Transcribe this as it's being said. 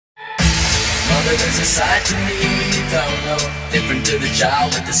mother, there's a side to me you don't know. Different to the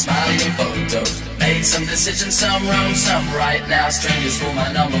child with the smiling photos. Made some decisions, some wrong, some right. Now strangers for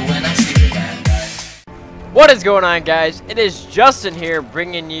my number when I'm sleeping at night. What is going on, guys? It is Justin here,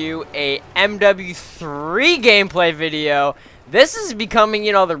 bringing you a MW3 gameplay video. This is becoming,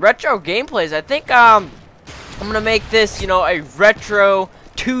 the retro gameplays. I think I'm gonna make this, a retro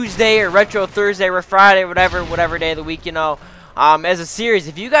Tuesday or retro Thursday or Friday, whatever day of the week, as a series.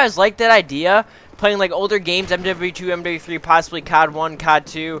 If you guys like that idea, playing like older games, MW2, MW3, possibly COD 1, COD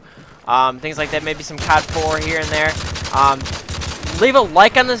 2, things like that, maybe some COD 4 here and there. Leave a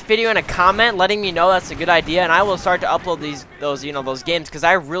like on this video and a comment letting me know that's a good idea, and I will start to upload those games, because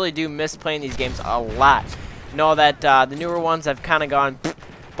I really do miss playing these games a lot. Know that the newer ones have kind of gone,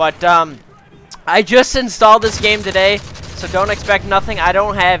 but I just installed this game today, so don't expect nothing. I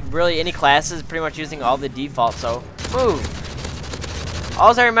don't have really any classes, pretty much using all the defaults, so move.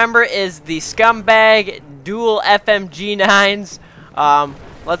 All I remember is the scumbag dual FMG9'S.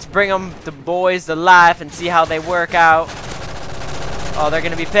 Let's bring them, the boys, to life and see how they work out. Oh, they're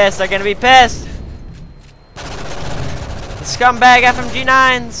gonna be pissed. They're gonna be pissed. The scumbag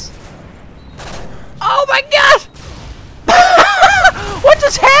FMG9'S. Oh my god! What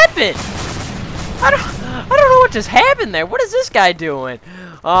just happened? I don't know what just happened there. What is this guy doing?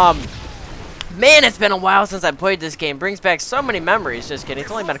 Man, it's been a while since I played this game. Brings back so many memories. Just kidding.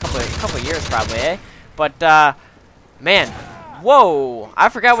 It's only been a couple of years probably, eh? But man, whoa! I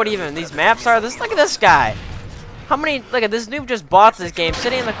forgot what even these maps are. Look at this guy. How many? Look at this noob just bought this game,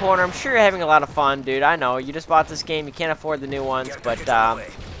 sitting in the corner. I'm sure you're having a lot of fun, dude. I know you just bought this game. You can't afford the new ones, but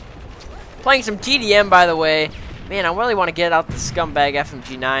playing some TDM, by the way. Man, I really want to get out the scumbag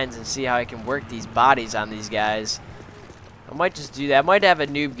FMG9'S and see how I can work these bodies on these guys. I might just do that. I might have a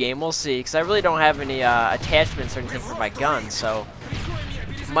noob game. We'll see, because I really don't have any attachments or anything for my gun, so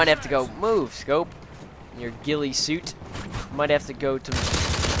I might have to go move, Scope, in your ghillie suit. Might have to go to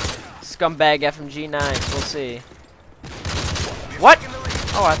scumbag FMG9'S. We'll see. What?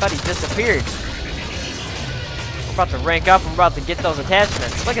 Oh, I thought he disappeared. I'm about to rank up. I'm about to get those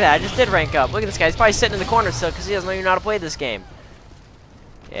attachments. Look at that. I just did rank up. Look at this guy. He's probably sitting in the corner still because he doesn't even know how to play this game.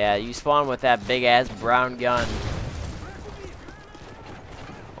 Yeah, you spawn with that big-ass brown gun.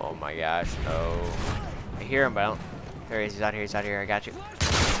 Oh, my gosh. No. I hear him, but I don't. There he is. He's out here. He's out here. I got you.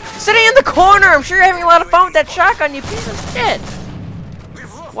 Sitting in the corner. I'm sure you're having a lot of fun with that shotgun, you piece of shit.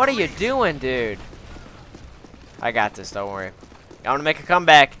 What are you doing, dude? I got this. Don't worry. I want to make a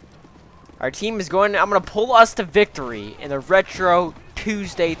comeback. Our team is going. I'm going to pull us to victory in the retro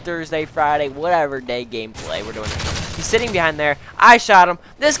Tuesday, Thursday, Friday, whatever day gameplay we're doing. He's sitting behind there. I shot him.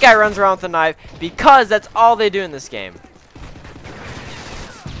 This guy runs around with a knife because that's all they do in this game.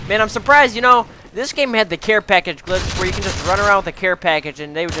 Man, I'm surprised. This game had the care package glitch where you can just run around with a care package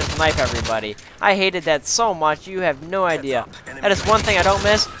and they would just knife everybody. I hated that so much. You have no idea. That is one thing I don't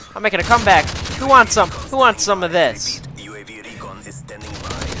miss. I'm making a comeback. Who wants some? Who wants some of this?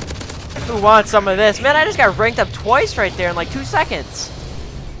 Who wants some of this? Man, I just got ranked up twice right there in like 2 seconds.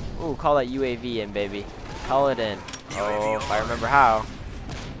 Ooh, call that UAV in, baby. Call it in. Oh, if I remember how.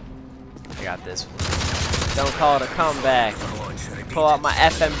 I got this one. Don't call it a comeback. Pull out my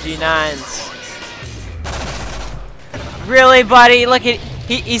FMG9'S. Really, buddy? Look at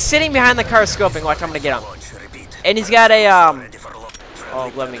he's sitting behind the car scoping. Watch, I'm gonna get him. And he's got a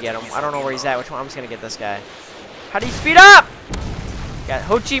oh, let me get him. I don't know where he's at. Which one? I'm just gonna get this guy. How do you speed up? Got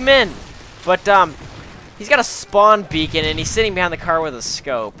Ho Chi Minh. But he's got a spawn beacon and he's sitting behind the car with a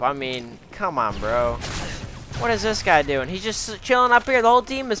scope. I mean, come on, bro. What is this guy doing? He's just chilling up here. The whole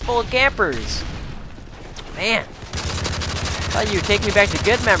team is full of campers. Man. I thought you would take me back to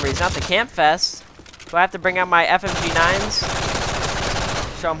good memories, not the camp fest. Do I have to bring out my FMG9'S?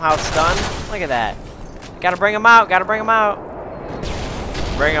 Show them how it's done. Look at that. Gotta bring them out. Gotta bring them out.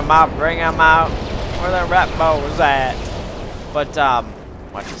 Bring them out. Bring them out. Where the rap bows at? But,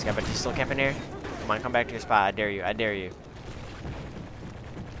 watch this guy. But he's still camping here. Come on, come back to your spot. I dare you. I dare you.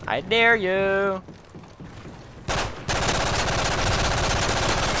 I dare you.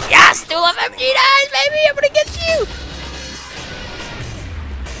 Yes! Dual FMG9'S, baby! I'm gonna get you!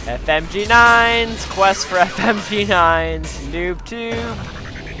 FMG9'S, quest for FMG9'S, noob tube.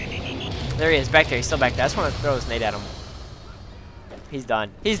 There he is, back there. He's still back there. I just want to throw his nade at him. He's done.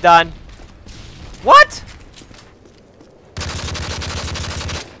 He's done. What?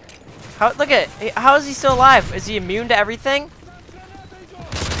 How? Look at. How is he still alive? Is he immune to everything?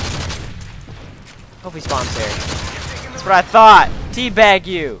 Hope he spawns there. That's what I thought. Teabag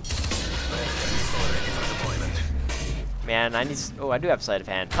you. Man, I need. Oh, I do have sleight of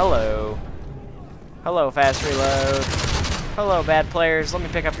hand. Hello. Hello, fast reload. Hello, bad players. Let me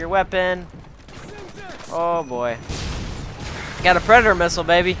pick up your weapon. Oh boy. Got a predator missile,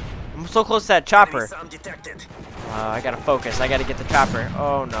 baby. I'm so close to that chopper. I gotta focus. I gotta get the chopper.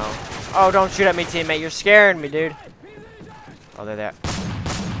 Oh no. Oh, don't shoot at me, teammate. You're scaring me, dude. Oh, they're there.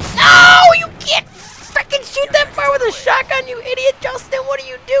 No! You can't freaking shoot that far with a shotgun, you idiot, Justin. What are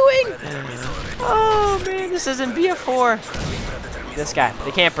you doing? Oh man, this isn't BF4. This guy,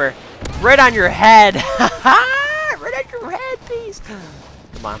 the camper. Right on your head. Right on your head, please.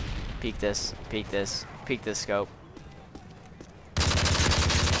 Come on. Peek this. Peek this. Peek this scope.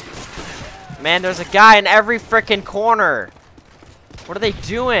 Man, there's a guy in every freaking corner. What are they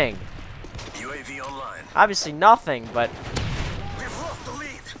doing? UAV online. Obviously nothing, but We've lost the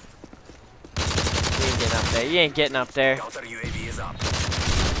lead. you ain't getting up there. You ain't getting up there. Counter UAV is up.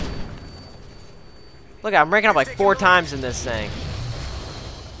 Look, I'm ranking up like 4 times in this thing.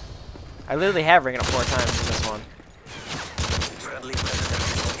 I literally have ranking up 4 times in this one. Friendly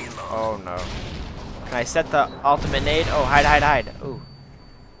predator inbound. Oh no. Can I set the ultimate nade? Oh, hide, hide, hide. Ooh.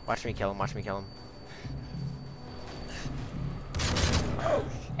 Watch me kill him. Watch me kill him. Oh,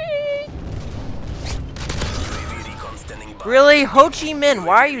 shit. Really? Ho Chi Minh,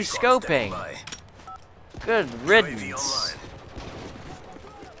 why are you scoping? Good riddance.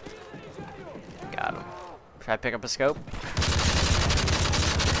 Got him. Try to pick up a scope.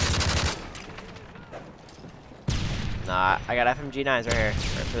 Nah, I got FMG9'S right here. Right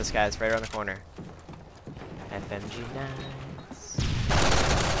for this guy. It's right around the corner. FMG9'S.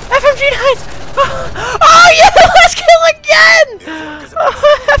 FMG9'S! Oh yeah! Let's kill again!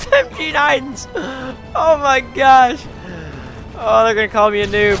 FMG9'S! Oh my gosh! Oh, they're gonna call me a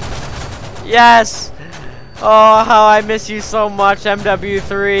noob. Yes! Oh, how I miss you so much,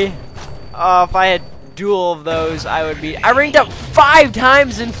 MW3. Oh, if I had dual of those, I would be. I ranked up 5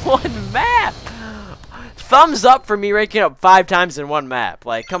 times in one map! Thumbs up for me ranking up 5 times in one map.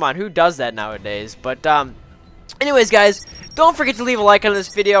 Like, come on, who does that nowadays? But, anyways, guys, don't forget to leave a like on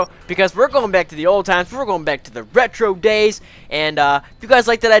this video because we're going back to the old times. We're going back to the retro days. And if you guys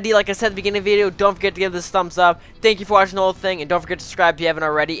like that idea, like I said at the beginning of the video, don't forget to give this a thumbs up. Thank you for watching the whole thing. And don't forget to subscribe if you haven't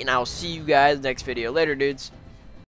already. And I'll see you guys next video. Later, dudes.